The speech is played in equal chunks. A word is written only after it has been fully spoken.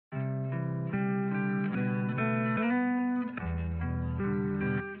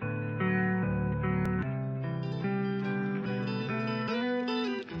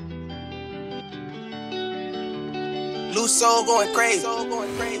New soul going crazy.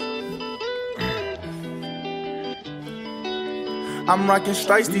 I'm rockin'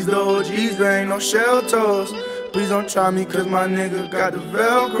 stripes, these the OGs, there ain't no shell toes. Please don't try me cause my nigga got the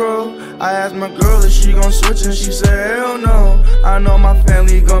Velcro. I asked my girl if she gon' switch and she said hell no. I know my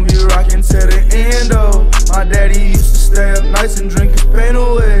family gon' be rockin' to the endo. My daddy used to stay up nights and drink his pain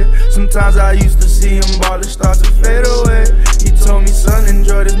away. Sometimes I used to see him ball start to fade away. He told me, son,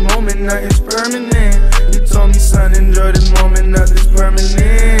 enjoy this moment, nothing's permanent. He told me, son, enjoy this moment, nothing's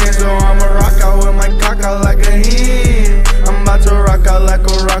permanent. So I'ma rock out with my cock out like a hen. I'm about to rock out like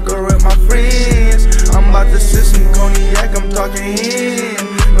a rocker with my friends. I'm about to sip some cognac, I'm talking hen.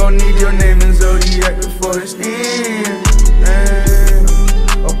 Gon' need your name and zodiac before this ends.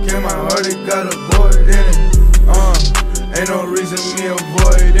 Okay, my heart, it got a void in it. Ain't no reason me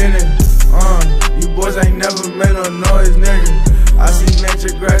avoiding it. You boys ain't never made no noise, nigga. I see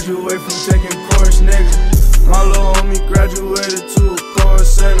nature graduate from taking course, nigga. My little homie graduated to a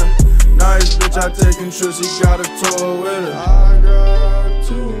course center. Now this bitch I taking trips, he got a tour with her. I got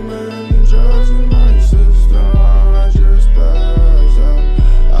too many drugs in my system, I just pass out.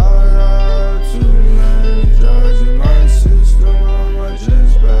 I got too many drugs in my system, I might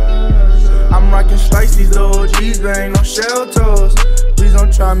just pass out. I'm rockin' stripes, these the OGs, there ain't no shell toes. Please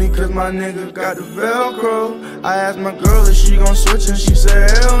don't try me cause my nigga got the Velcro. I asked my girl if she gon' switch and she said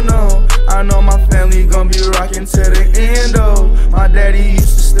hell no. I know my family gon' be rockin' to the endo. My daddy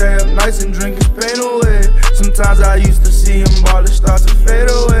used to stay up nights and drink his pain away. Sometimes I used to see him ball start to fade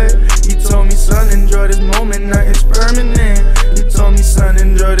away. He told me, son, enjoy this moment, nothing's permanent. He told me, son,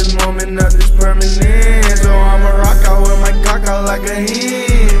 enjoy this moment, nothing's permanent. So I'ma rock out with my cock out like a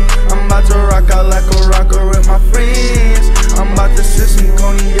hen. I'm about to rock out like a rocker with my friends. I'm about to sip some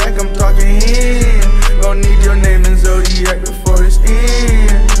cognac, I'm talking hen. Gon' need your name and zodiac before this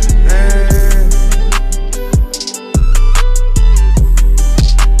ends.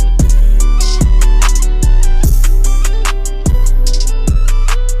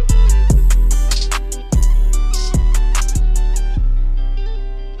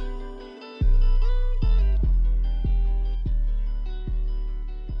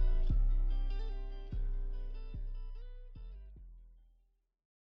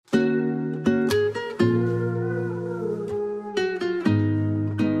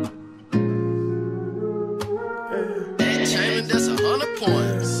 That's 100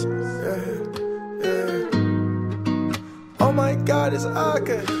 points. Oh my God, it's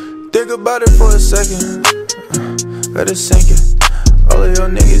Aka. Think about it for a second. Let it sink it. All of your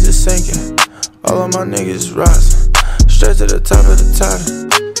niggas is sinking. All of my niggas is rising. Straight to the top of the title.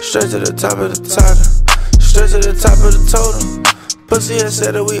 Straight to the top of the title. Straight to the top of the totem. Pussy has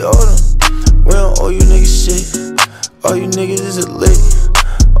said that we owe them. We don't owe you niggas shit. All you niggas is a lick.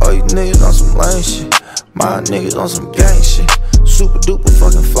 All you niggas on some lame shit. My niggas on some gang shit. Super duper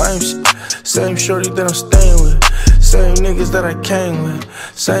fucking flame shit. Same shorty that I'm staying with. Same niggas that I came with.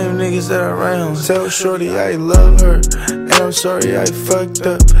 Same niggas that I ran with. Tell shorty I love her, and I'm sorry I fucked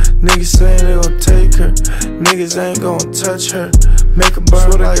up. Niggas saying they gon' take her. Niggas ain't gon' touch her. Make her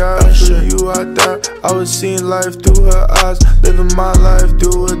burn like Usher. You I die. I was seeing life through her eyes. Living my life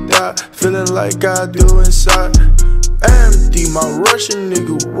do or die. Feeling like I do inside. Empty, my Russian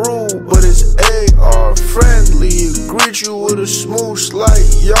nigga rude, but his AR friendly. It greet you with a smooch like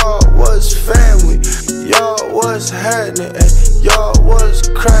y'all was family. Y'all was happening, ayy. Y'all was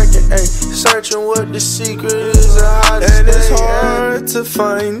cracking, ayy. Searching what the secret is of how to and stay. It's hard to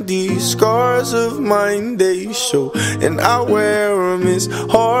find these scars of mine, they show. And I wear them, it's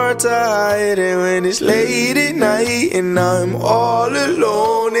hard to hide it when it's late at night. And I'm all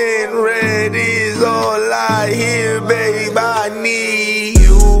alone and red is all I hear, babe. I need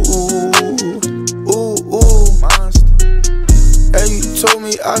you. Ooh, ooh, monster. And you told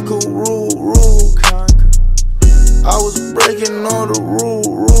me I could rule, conquer. I was breaking all the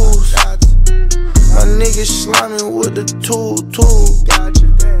rules. My niggas sliming with the tool.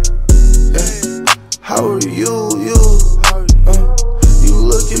 Yeah. How are you? You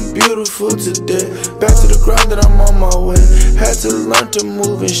looking beautiful today. Back to the grind that I'm on my way. Had to learn to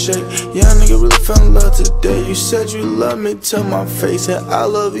move and shake. Young nigga really fell in love today. You said you love me to my face, and I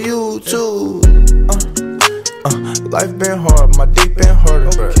love you too. Life been hard, my day been harder.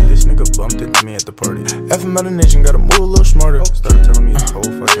 Okay, this nigga bumped into me at the party. half a nation, gotta move a little smarter. Started telling me his whole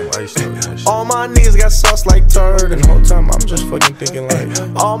fucking life story. All my niggas got sauce like turd, and the whole time I'm just fucking thinking like,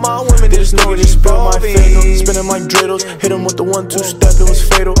 all my women did this nigga just spill my fatal. Spinning like dreidels, hit him with the 1-2 step, it was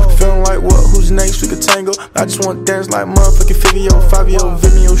fatal. Feeling like what, who's next, we could tangle. I just want dance like motherfucking Figio, 5-year-old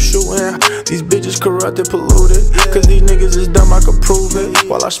Vimeo shooting. These bitches corrupted, polluted, cause these niggas is dumb, I could prove it.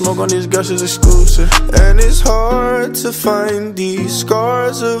 While I smoke on these gushes exclusive. And it's hard to find these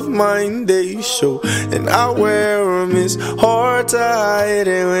scars of mine, they show, and I wear them, it's hard to hide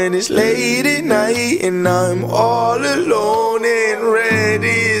it when it's late at night and I'm all alone and red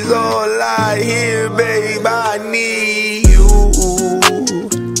is all I hear, babe, I need you.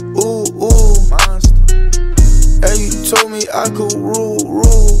 Ooh, ooh, monster. And you told me I could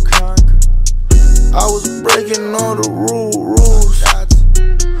rule, conquer. I was breaking all the rules.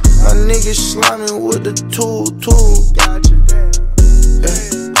 My niggas sliming with the tool. Yeah.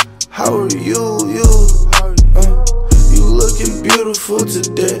 How are you? You looking beautiful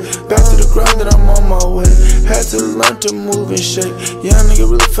today. Back to the grind that I'm on my way. Had to learn to move and shake. Young nigga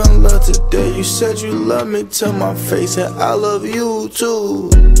really fell in love today. You said you love me to my face, and I love you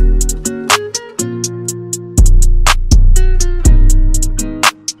too.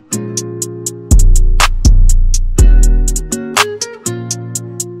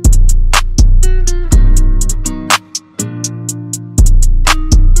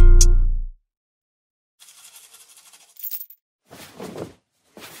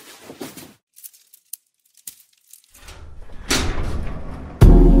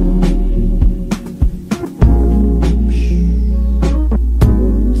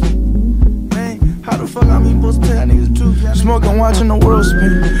 Smoking, watching the world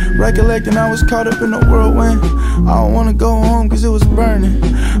spin. Recollecting I was caught up in the whirlwind. I don't wanna go home cause it was burning.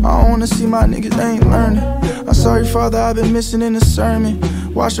 I don't wanna see my niggas, they ain't learning. I'm sorry, Father, I've been missing in the sermon.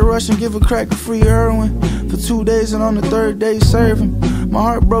 Watch the Russian give a crack a free heroin. For 2 days and on the 3rd day serving. My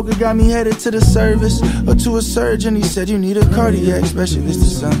heart broke, it got me headed to the service. Or to a surgeon, he said you need a cardiac specialist or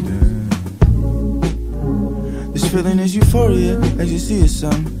something. This feeling is euphoria, as you see it's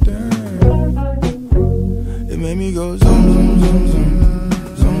something. It made me go zoom, zoom, zoom, zoom,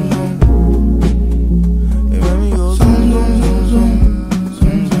 zoom, zoom. It made me go zoom, zoom, zoom, zoom,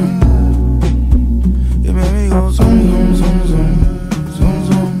 zoom, zoom. It made me go zoom, zoom, zoom, zoom, zoom,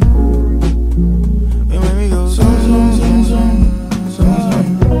 zoom. It made me go zoom, zoom, zoom, zoom, zoom,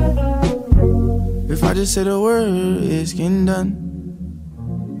 zoom. If I just say the word, it's getting done.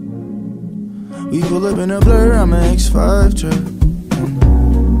 We pull up in a blur, I'm an X5 truck.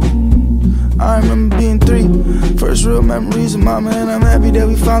 I remember being 3, first real memories of mama, and I'm happy that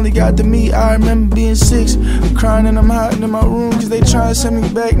we finally got to meet. I remember being 6, crying and I'm hiding in my room cause they trying to send me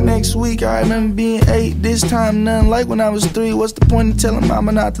back next week. I remember being 8, this time nothing like when I was 3. What's the point of telling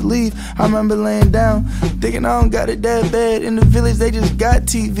mama not to leave? I remember laying down, thinking I don't got it that bad. In the village they just got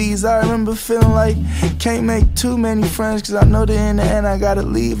TVs. I remember feeling like can't make too many friends cause I know that in the end I gotta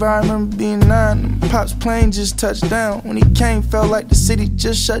leave. I remember being 9, Pop's plane just touched down. When he came, felt like the city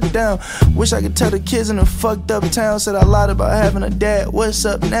just shut down. Wish I could tell the kids in a fucked up town. Said I lied about having a dad, what's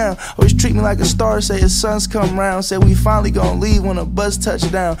up now? Always treat me like a star, say his sons come round. Said we finally gonna leave when a bus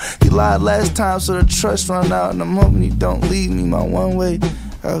touched down. He lied last time so the trust run out, and I'm hoping he don't leave me my one way.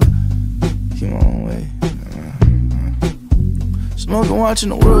 I'll keep my own way. Smoking, watching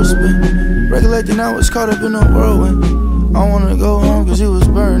the world spin. Recollecting I was caught up in the whirlwind. I wanna go home cause it was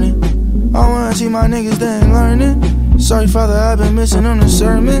burning. I wanna see my niggas, they ain't learning. Sorry, Father, I've been missing on the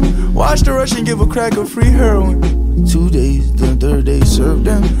sermon. Watch the Russian give a crack of free heroin. 2 days, then 3rd day served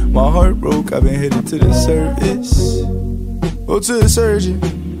them. My heart broke, I've been headed to the service. Oh, to the surgeon.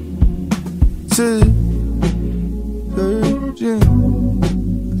 To the surgeon.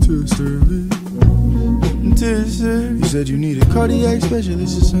 To the service. To the service. You said you need a cardiac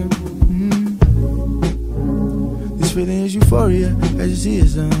specialist or something. This feeling is euphoria, as you see it,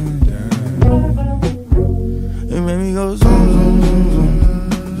 son. It made me go zoom, zoom, zoom, zoom,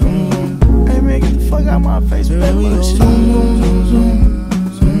 zoom, zoom. Hey man, get the fuck out my face with that bullshit. Zoom, zoom, zoom, zoom,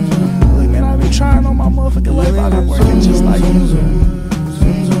 zoom, zoom. Look man, I've been trying on my motherfucking life. I've been working just like you.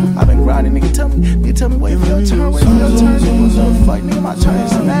 I've been grinding, nigga tell me, wait for your turn, wait for your turn. Nigga, fuck, nigga, my turn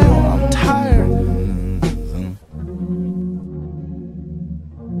is now. I'm tired.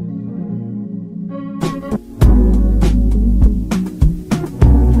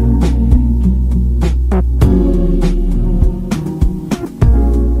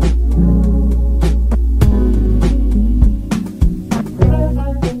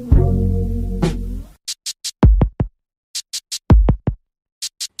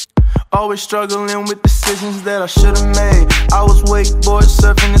 Always struggling with decisions that I should've made. I was wakeboard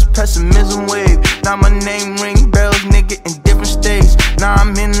surfing this pessimism wave. Now my name ring bells, nigga, in different states. Now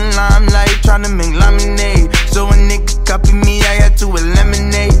I'm in the limelight, trying to make lemonade. So a nigga copy me, I had to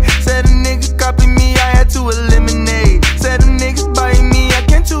eliminate. Said a nigga copy me, I had to eliminate. Said a nigga buy me, I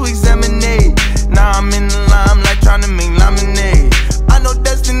came to examinate. Now I'm in the limelight, trying to make lemonade. I know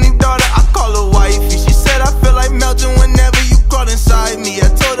Destiny daughter, I call her wifey. She said I feel like melting whenever you crawl inside me. I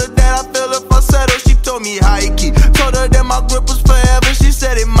told her that I feel a falsetto, she told me high key. Told her that my grip was forever, she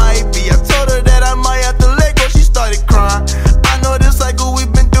said it might be. I told her that I might have to let go, she started crying. I know this cycle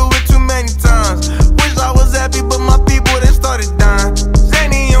we've been through it too many times. Wish I was happy, but my people, they started dying.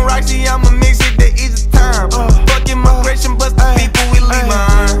 Zany and Roxy, I'ma mix it, they easy time. Fuck immigration, but the people we leave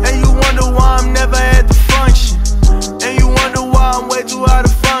behind. And you wonder why I'm never at the function. And you wonder why I'm way too out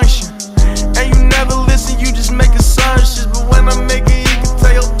of function. And you never listen, you just make assumptions. But when I make it, you can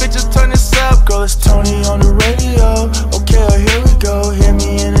tell your bitches turn this up. Girl, it's Tony on the radio. Okay, here we go. Hear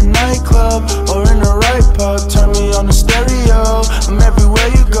me in a nightclub or in the right pub. Turn me on the stereo. I'm everywhere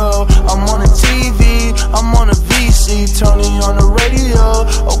you go. I'm on the TV, I'm on the VC. Tony on the radio.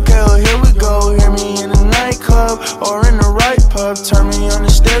 Okay, here we go. Hear me in a nightclub or in the right pub. Turn me on the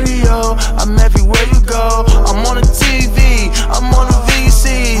stereo. I'm everywhere you go. I'm on the TV, I'm on the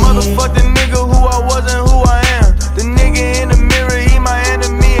VC. Motherfuck the nigga who I wasn't who I am. The nigga in the mirror, he my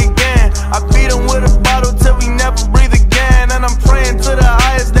enemy again. I beat him with a bottle till we never breathe again. And I'm praying to the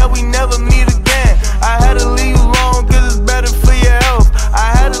highest that we never meet again. I had to leave you alone cause it's better for your health.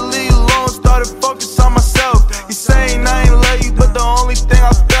 I had to leave you alone, started focus on myself. You saying I ain't love you, but the only thing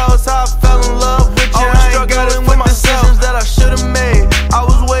I felt is how I fell in love with you. I ain't struggling with decisions that I should've made. I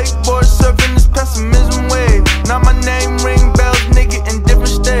was wakeboard surfing this pessimism wave. Now my name ring bells, nigga, in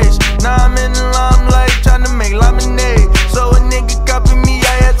different states. Now I'm in the limelight, trying to make lemonade. So a nigga copy me,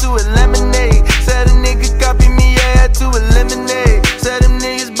 I had to eliminate. Said a nigga copy me, I had to eliminate. Said them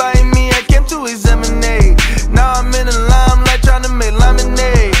niggas biting me, I came to examinate. Now I'm in the limelight, trying to make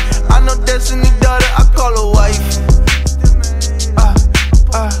lemonade. I know Destiny daughter, I call her wife.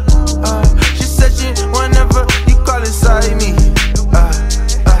 She said she whenever you call inside me.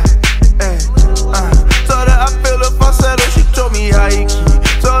 Told her I feel a falsetto, she told me high key.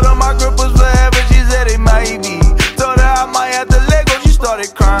 Told her my grip was forever, she said it might be. Told her I might have to let go, she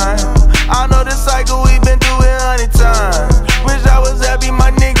started crying. I know this cycle we've been through it 100 times. Wish I was happy,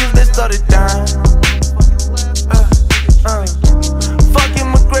 my niggas, they started dying. Fuck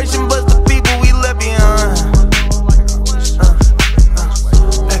immigration, but the people we left behind.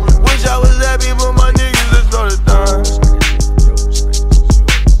 Wish I was happy, but my niggas, they started dying.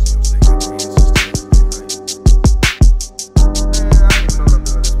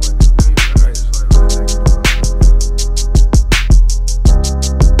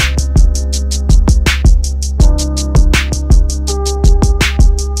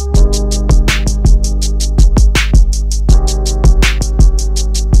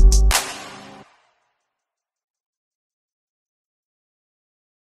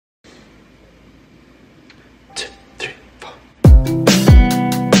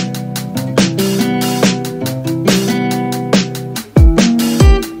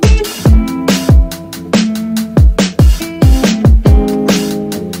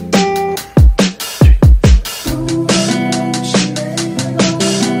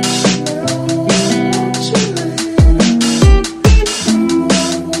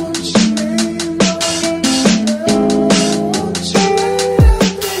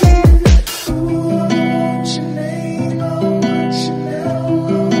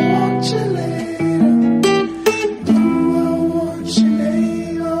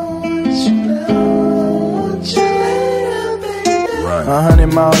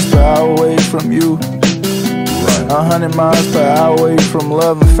 Miles per hour away from you. 100 miles per hour away from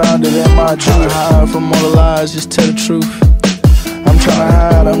love and found it in my truth. Hide from all the lies, just tell the truth. I'm tryna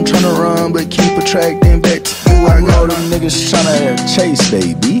hide, I'm tryna run, but keep attracting back to you. I know them niggas tryna chase,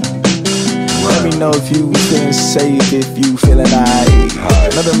 baby. Let me know if you feeling safe, if you feeling aight.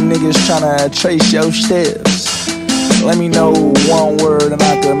 Know them niggas tryna trace your steps. Let me know one word and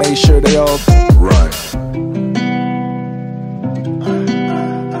I can make sure they all right.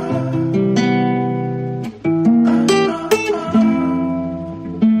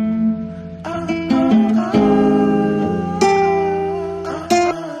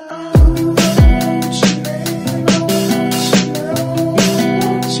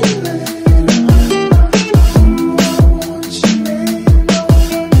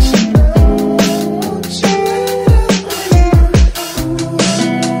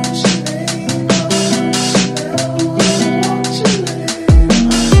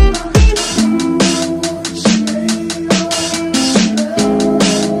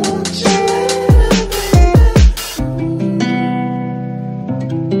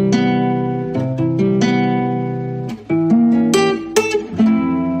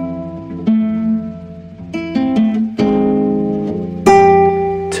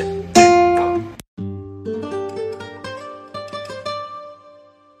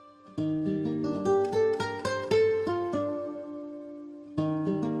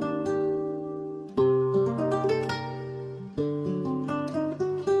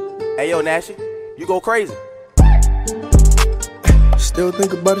 Hey yo, Nash, you go crazy. Still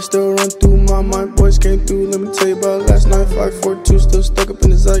think about it, still run through my mind. Boys came through, let me tell you about last night. 542, still stuck up in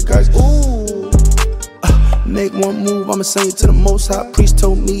the zeitgeist. Ooh. Make one move, I'ma send you to the most high. Priest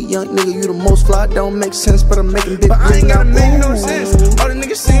told me, young nigga, you the most fly. Don't make sense, but I'm making big. But I ain't gotta make no sense. All the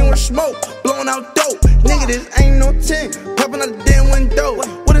niggas seen with smoke, blowing out dope. Nigga, this ain't no 10. Popping out the damn window.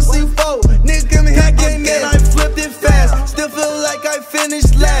 What a C4? Nigga, come here again. I flipped it fast. Still feel like I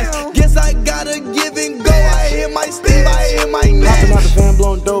finished last. Guess I gotta give and go. I hit my Steve, I hit my Nash. Popping out the van,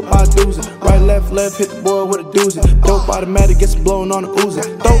 blowing dope, I doozy. Right, left, hit the boy with a doozy. Dope automatic, gets blown on the Uzi.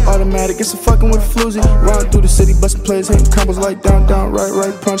 Dope automatic, gets a fucking with a floozy. Run through the city, bustin' plays, hitting combos like down,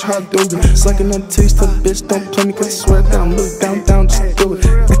 right, punch, hot doobie. Sucking on the titties, tell the bitch don't play me, cause I swear that I'm really down, just do it.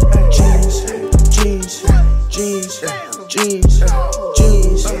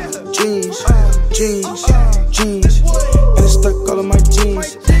 Jeans, and it's stuck all of my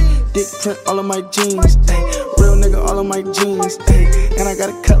jeans. Dick print all of my jeans. Real nigga all of my jeans. And I got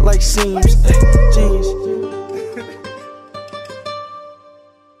it cut like seams. Jeans.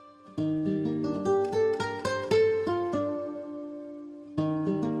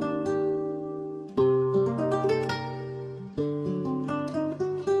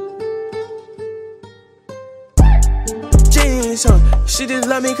 She just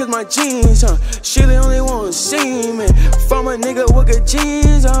love me cause my jeans, she the only one who see me. From a nigga with good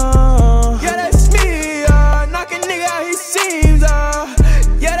jeans, yeah, that's me, knocking nigga out his seams,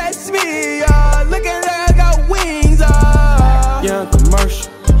 yeah, that's me, looking like I got wings, yeah, I'm commercial,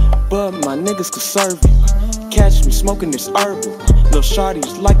 but my niggas could serve you. Catch me smoking this herbal, little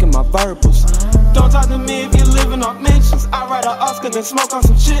shawty's liking my verbals. Don't talk to me if you living off mentions. I write an Oscar then smoke on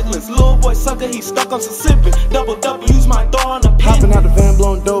some chitlins. Little boy sucker, he stuck on some sippin'. Double use my door on the pin. Hopping out the van,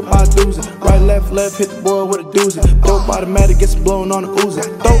 blowing dope, I doozy. Right, left, hit the boy with a doozy. Dope automatic, gets blown on the Uzi.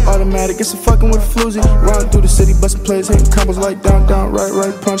 Dope automatic, gets a fucking with a floozy. Run through the city, bustin' plays, hitting combos like down,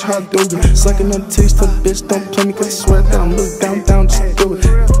 right, punch, hot doobie. Sucking on the titties, tell the bitch don't play me, cause I swear that I'm really down, just do it.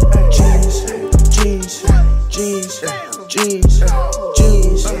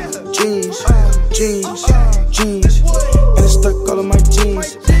 Jeans. And it's stuck all of my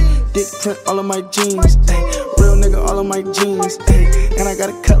jeans. Dick print all of my jeans. Real nigga all of my jeans. And I got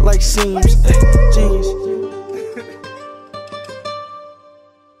it cut like seams. Jeans.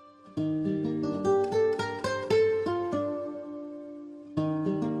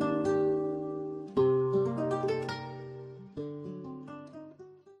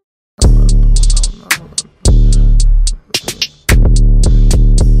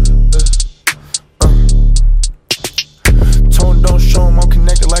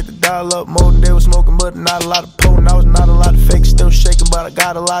 Up more than they was smoking, but not a lot of potent. I was not a lot of fake, still shaking, but I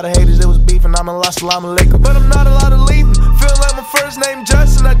got a lot of haters that was beefing. I'm a lot, salam alaikum, but I'm not a lot of leaving. Feel like my first name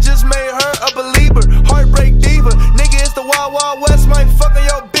Justin, I just made her a believer. Heartbreak diva, nigga, it's the Wild Wild West. Might fucking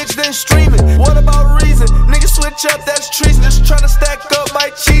your bitch, then streaming. What about reason? Nigga, switch up, that's treason. Just tryna stack up my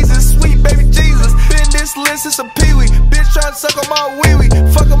cheeses. Sweet baby Jesus, been this list, it's a peewee. Bitch tryna suck on my wee-wee,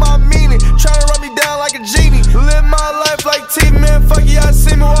 fuck on my meaning. Tryna run me down like a genie. Live my life like TV, man, fuck you, I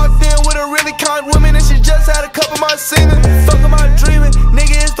see me walked in with a really kind woman, and she just had a cup of my semen. Fuck am I dreaming?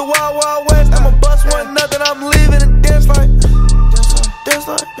 Nigga, it's the Wild Wild West. I'ma bust one nut, then I'm leaving and dance like, hit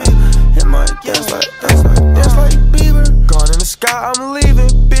my dance like Bieber. Gone in the sky, I'm leaving.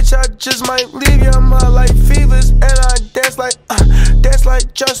 Bitch, I just might leave you. I'm hot like fevers, and I dance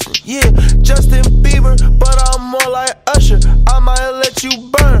like Justin, yeah, Justin Bieber, but I'm more like Usher. I might let you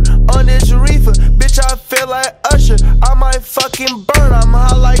burn on this reefer, bitch. I feel like Usher. I might fucking burn. I'm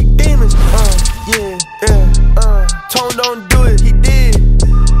hot like demons. Tone don't do it, he did,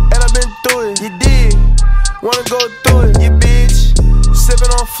 and I've been through it. He did, wanna go through it, you bitch.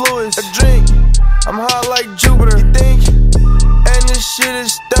 Sipping on fluids, a drink. I'm hot like Jupiter, you think? And this shit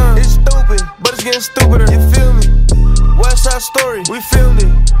is dumb, it's stupid, but it's getting stupider. You feel me? West Side Story, we filmed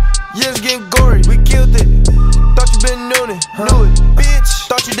it. Yeah, it's getting gory, we killed it. Thought you been knew it, bitch.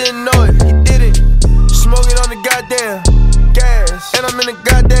 Thought you didn't know it, you didn't. Smoking on the goddamn gas, and I'm in the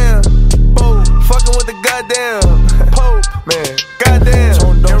goddamn boat, fucking with the goddamn Pope, man. Goddamn,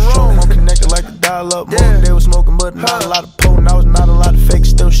 tone don't show, I'm connected like the dial-up. Yeah. They was smoking, but not a lot of potent. I was not a lot of fake,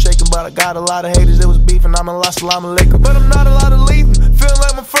 still shaking, but I got a lot of haters that was beefing. I'm a lot, salam alaikum, but I'm not a lot of leaving. Feel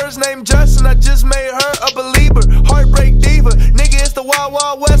like my first name Justin, I just made her a believer. Heartbreak diva, nigga, it's the Wild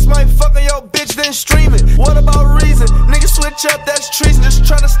Wild West. Might fucking your bitch, then streaming. What about reason? Nigga, switch up, that's treason. Just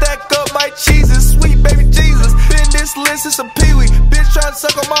tryna stack up my cheeses. Sweet baby Jesus, been this list, it's a peewee. Bitch tryna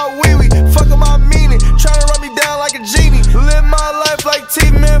suck on my wee-wee, fuck on my meaning. Tryna run me down like a genie. Live my life like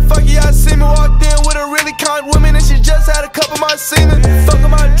TV, man, fuck you, I see me walked in with a really kind woman, and she just had a cup of my semen. Fuck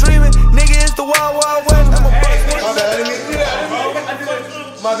am I dreaming? Nigga, it's the Wild Wild West. I'm a bust. My bad, I didn't mean to do that.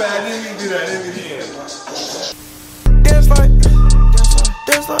 My bad, I didn't mean to do that.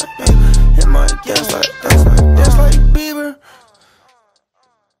 Dance like, hit my dance like Bieber.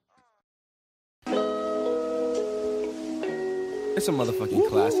 It's a motherfucking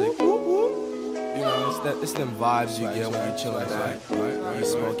classic. You know, it's them vibes you get when you chillin' back, right? You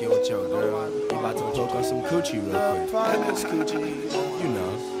smoking with your girl. You about to poke on some coochie real quick. You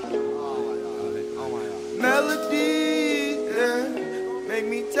know. Melodies, yeah, make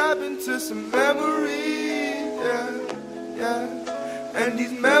me tap into some memories, yeah. And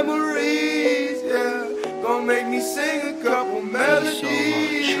these memories, yeah, gon' make me sing a couple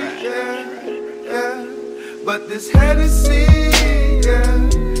melodies, yeah. But this Hennessy, yeah.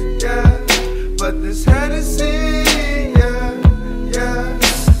 But this Hennessy, yeah.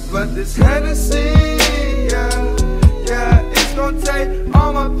 But this Hennessy, yeah. It's gon' take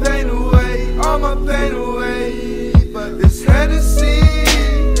all my pain away, But this Hennessy,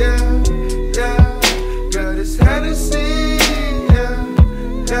 yeah. Girl, this Hennessy,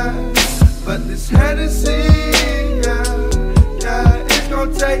 yeah. But this Hennessy, yeah. It's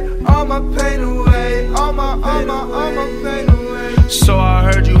gon' take all my pain away, all my pain away. So I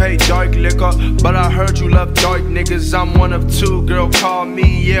heard you hate dark liquor, but I heard you love dark niggas. I'm one of two, girl, call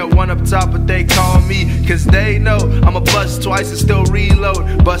me. Yeah, one up top, but they call me, cause they know I'ma bust twice and still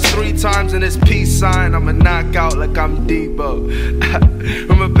reload. Bust 3 times in this peace sign, I'ma knock out like I'm Debo.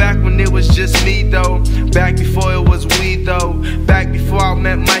 Remember back when it was just me though, back before it was we though, back before I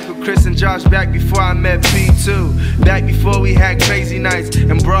met Michael, Chris and Josh, back before I met P2, back before we had crazy nights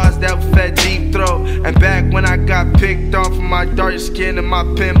and bras that fed deep throat, and back when I got picked on for my dark skin and my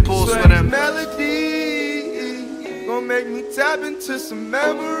pimples for them melody gon' make me tap into some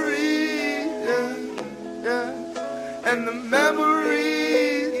memories, yeah. And the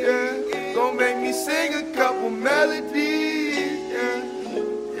memories, yeah, gon' make me sing a couple melodies,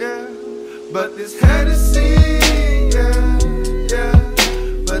 yeah. But this Hennessy, yeah.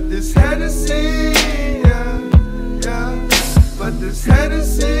 But this Hennessy, yeah. But this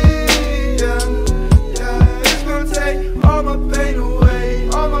Hennessy, yeah. It's gon' take all my pain away,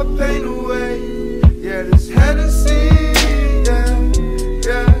 Yeah, this Hennessy, yeah.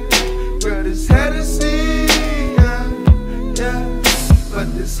 Girl, this Hennessy, yeah. But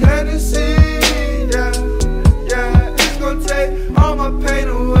this Hennessy, yeah. It's gon' take all my pain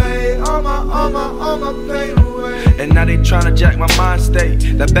away, all my pain away. And now they tryna jack my mind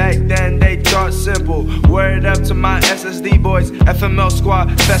state. That back then they thought simple. Word up to my SSD boys, FML squad,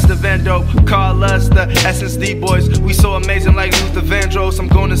 festive and dope. Call us the SSD boys. We so amazing like Luther Vandross. I'm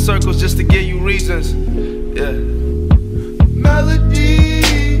going in circles just to give you reasons. Yeah. Melody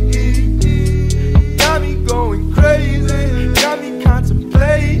got me going crazy, got me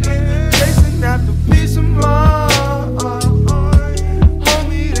contemplating, chasing after peace of mind.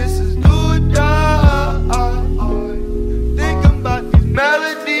 Homie, this is do or die. Thinking about these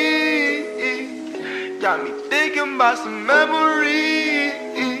melodies, got me thinking about some memories.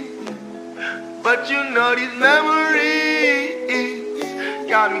 But you know these memories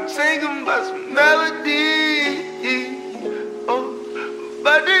got me thinking about some melodies.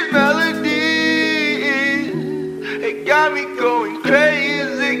 But these melodies, it got me going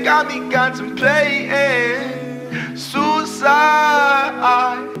crazy, got me contemplating suicide.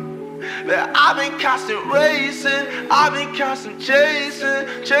 That I've been constant racing, I've been constant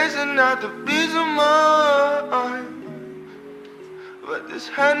chasing out the peace of mind. But this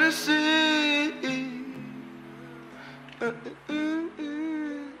Hennessy